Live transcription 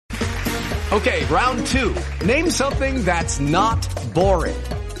Okay, round two. Name something that's not boring.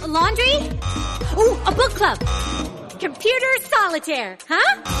 A laundry? Ooh, a book club. Computer solitaire,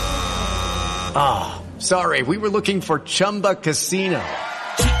 huh? Ah, sorry, we were looking for Chumba Casino.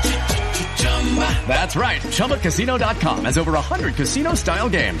 That's right, ChumbaCasino.com has over 100 casino-style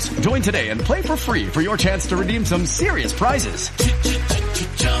games. Join today and play for free for your chance to redeem some serious prizes.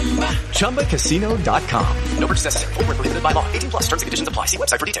 ChumbaCasino.com. No purchase necessary. Void where prohibited by law. 18 plus. Terms and conditions apply. See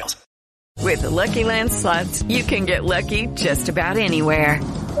website for details. With the Lucky Land Slots, you can get lucky just about anywhere.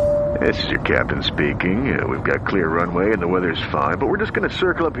 This is your captain speaking. We've got clear runway and the weather's fine, but we're just going to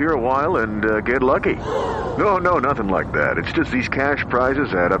circle up here a while and get lucky. No, nothing like that. It's just these cash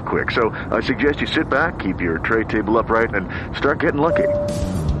prizes add up quick. So I suggest you sit back, keep your tray table upright, and start getting lucky.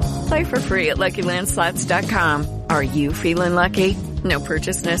 Play for free at LuckyLandSlots.com. Are you feeling lucky? No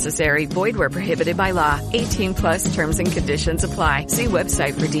purchase necessary. Void where prohibited by law. 18 plus terms and conditions apply. See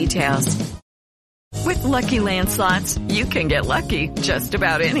website for details. With Lucky Land Slots, you can get lucky just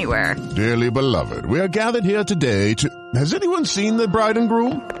about anywhere. Dearly beloved, we are gathered here today to... Has anyone seen the bride and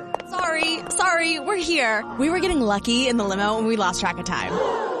groom? Sorry, we're here. We were getting lucky in the limo and we lost track of time.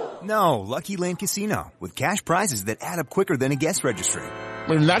 No, Lucky Land Casino, with cash prizes that add up quicker than a guest registry.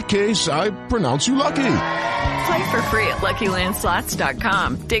 In that case, I pronounce you lucky. Play for free at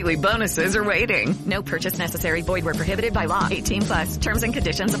LuckyLandSlots.com. Daily bonuses are waiting. No purchase necessary. Void where prohibited by law. 18 plus. Terms and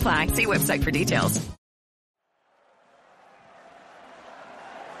conditions apply. See website for details.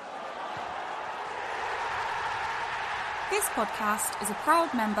 This podcast is a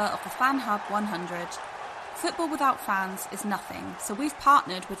proud member of the Fan Hub 100. Football without fans is nothing, so we've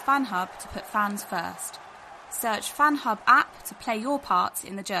partnered with Fan Hub to put fans first. Search Fan Hub app to play your part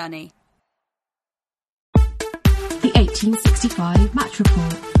in the journey. The 1865 Match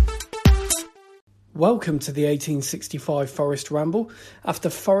Report. Welcome to the 1865 Forest Ramble. After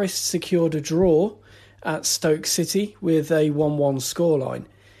Forest secured a draw at Stoke City with a 1-1 scoreline.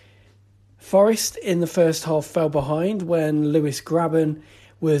 Forest in the first half fell behind when Lewis Grabban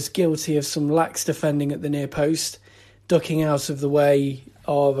was guilty of some lax defending at the near post, ducking out of the way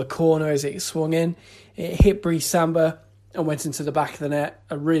of a corner as it swung in. It hit Brice Samba and went into the back of the net.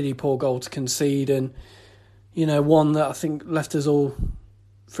 A really poor goal to concede, and one that I think left us all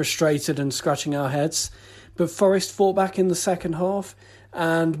frustrated and scratching our heads. But Forest fought back in the second half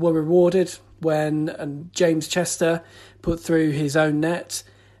and were rewarded when James Chester put through his own net.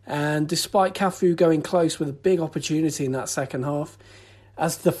 And despite Cafu going close with a big opportunity in that second half,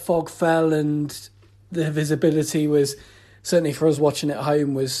 as the fog fell and the visibility was, certainly for us watching at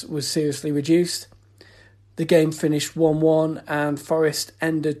home, was seriously reduced, the game finished 1-1 and Forest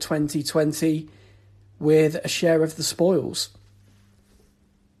ended 2020 with a share of the spoils.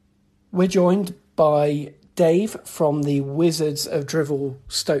 We're joined by Dave from the Wizards of Drivel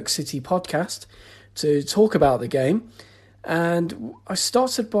Stoke City podcast to talk about the game. And I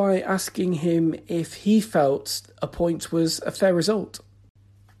started by asking him if he felt a point was a fair result.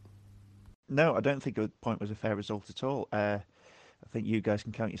 No, I don't think a point was a fair result at all. I think you guys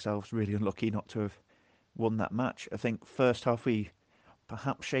can count yourselves really unlucky not to have won that match. I think first half we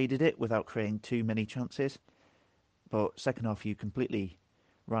perhaps shaded it without creating too many chances. But second half you completely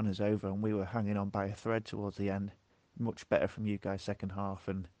ran us over and we were hanging on by a thread towards the end. Much better from you guys second half,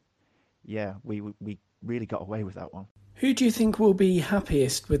 and yeah, we really got away with that one. Who do you think will be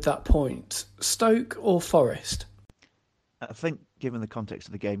happiest with that point, Stoke or Forest? I think given the context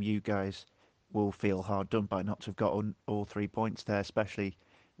of the game, you guys will feel hard done by not to have got all 3 points there, especially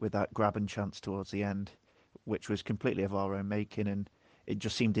with that Grabban chance towards the end, which was completely of our own making, and it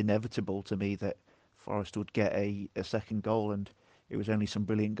just seemed inevitable to me that Forest would get a second goal, and it was only some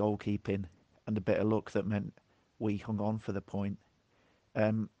brilliant goalkeeping and a bit of luck that meant we hung on for the point.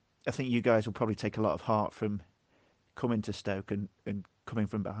 I think you guys will probably take a lot of heart from coming to Stoke and coming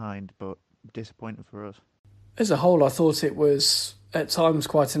from behind, but disappointing for us. As a whole, I thought it was at times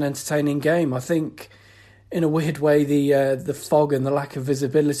quite an entertaining game. I think in a weird way the fog and the lack of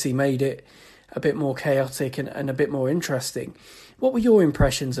visibility made it a bit more chaotic and a bit more interesting. What were your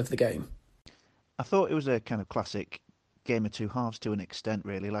impressions of the game? I thought it was a kind of classic game of two halves to an extent,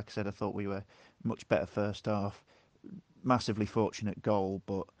 really. Like I said, I thought we were much better first half. Massively fortunate goal,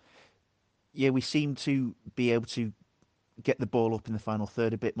 but yeah, we seemed to be able to get the ball up in the final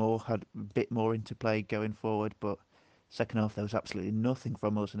third a bit more, had a bit more interplay going forward, but second half there was absolutely nothing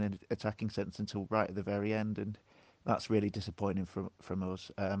from us in an attacking sense until right at the very end, and that's really disappointing from us.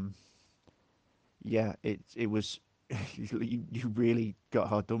 Yeah, it was you really got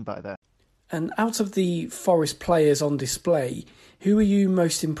hard done by that. And out of the Forest players on display, who are you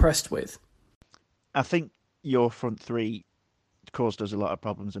most impressed with? I think your front three caused us a lot of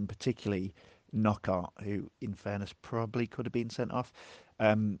problems, and particularly Knockaert, who, in fairness, probably could have been sent off.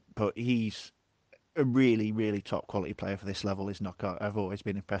 But he's a really, really top quality player for this level, is Knockaert. I've always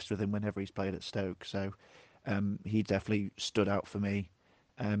been impressed with him whenever he's played at Stoke. So he definitely stood out for me.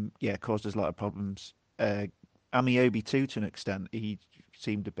 Caused us a lot of problems. Amiobi too, to an extent. He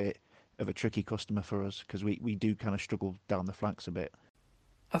seemed a bit of a tricky customer for us because we do kind of struggle down the flanks a bit.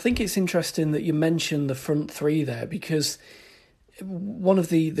 I think it's interesting that you mentioned the front three there, because one of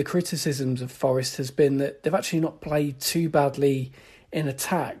the criticisms of Forest has been that they've actually not played too badly in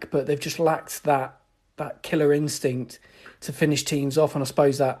attack, but they've just lacked that killer instinct to finish teams off, and I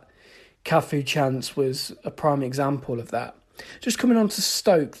suppose that Cafu chance was a prime example of that. Just coming on to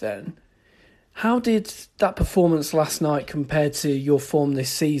Stoke then, how did that performance last night compare to your form this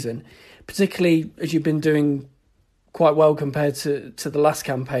season, particularly as you've been doing quite well compared to the last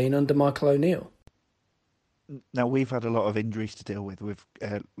campaign under Michael O'Neill? Now, we've had a lot of injuries to deal with. We've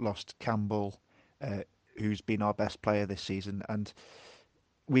lost Campbell, who's been our best player this season, and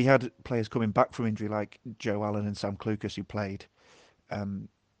we had players coming back from injury like Joe Allen and Sam Clucas, who played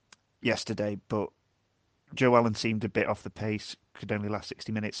yesterday, but Joe Allen seemed a bit off the pace, could only last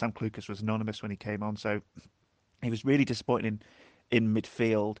 60 minutes. Sam Clucas was anonymous when he came on, so he was really disappointing in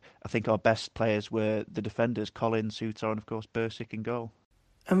midfield. I think our best players were the defenders, Collins, Hutar, and of course Bursic in goal.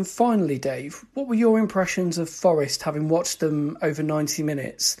 And finally, Dave, what were your impressions of Forest, having watched them over 90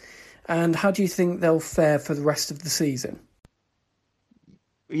 minutes? And how do you think they'll fare for the rest of the season?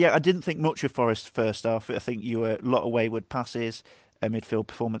 Yeah, I didn't think much of Forest first half. I think you were a lot of wayward passes. Midfield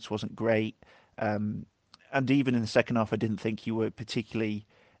performance wasn't great. And even in the second half, I didn't think you were particularly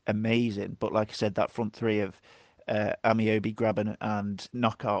amazing. But like I said, that front three of Amiobi, Graben and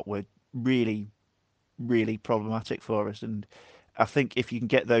Knockaert were really, really problematic for us. And I think if you can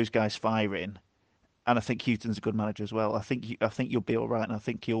get those guys firing, and I think Houghton's a good manager as well, I think you'll be all right, and I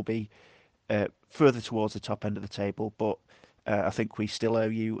think you'll be further towards the top end of the table. But I think we still owe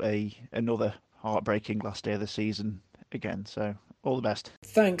you another heartbreaking last day of the season again. So all the best.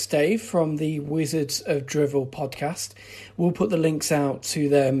 Thanks, Dave, from the Wizards of Drivel podcast. We'll put the links out to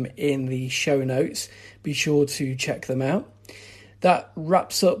them in the show notes. Be sure to check them out. That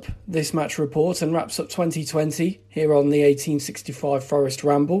wraps up this match report and wraps up 2020 here on the 1865 Forest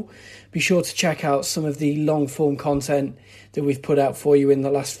Ramble. Be sure to check out some of the long-form content that we've put out for you in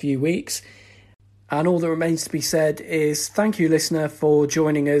the last few weeks. And all that remains to be said is thank you, listener, for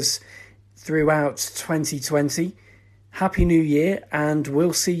joining us throughout 2020. Happy New Year, and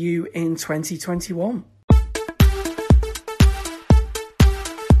we'll see you in 2021.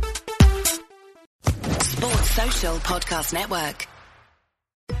 Sports Social Podcast Network.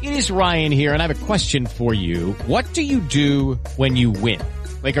 It is Ryan here, and I have a question for you. What do you do when you win?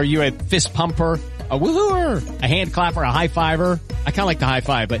 Like, are you a fist pumper, a woohooer, a hand clapper, a high fiver? I kind of like the high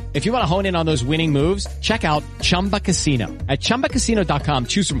five, but if you want to hone in on those winning moves, check out Chumba Casino. At ChumbaCasino.com,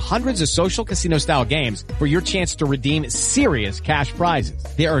 choose from hundreds of social casino style games for your chance to redeem serious cash prizes.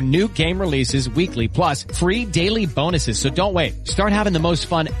 There are new game releases weekly, plus free daily bonuses. So don't wait. Start having the most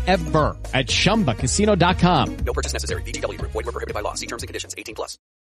fun ever at ChumbaCasino.com. No purchase necessary. VGW Group. Void where prohibited by law. See terms and conditions. 18+.